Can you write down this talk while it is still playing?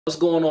What's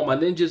going on, my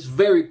ninjas?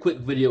 Very quick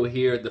video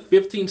here. The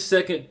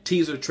 15-second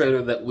teaser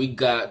trailer that we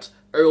got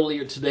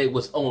earlier today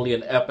was only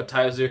an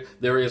appetizer.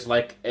 There is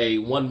like a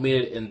 1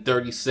 minute and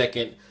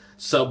 30-second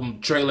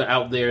sub trailer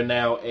out there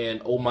now,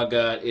 and oh my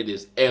god, it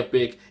is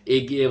epic.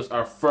 It gives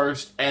our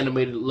first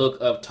animated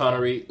look of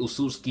Toneri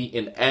Otsutsuki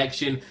in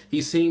action.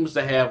 He seems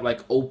to have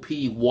like OP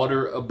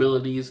water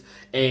abilities,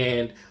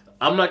 and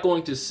I'm not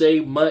going to say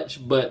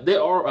much, but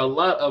there are a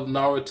lot of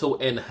Naruto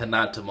and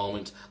Hinata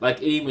moments. Like,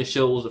 it even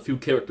shows a few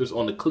characters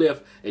on the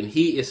cliff, and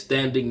he is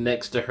standing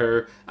next to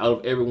her out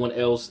of everyone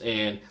else,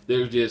 and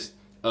there's just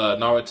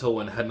Naruto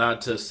and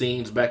Hinata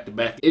scenes back to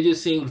back. It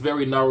just seems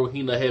very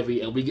NaruHina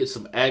heavy, and we get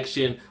some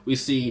action. We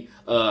see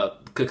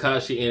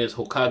Kakashi in his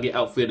Hokage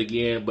outfit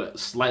again, but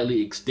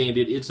slightly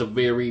extended. It's a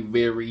very,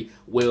 very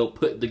well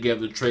put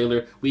together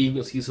trailer. We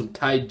even see some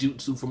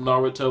taijutsu from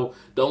Naruto.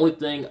 The only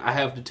thing I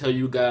have to tell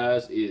you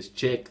guys is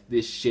check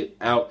this shit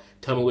out.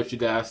 Tell me what you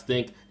guys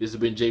think. This has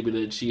been JB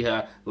the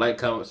Uchiha. Like,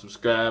 comment,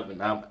 subscribe,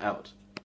 and I'm out.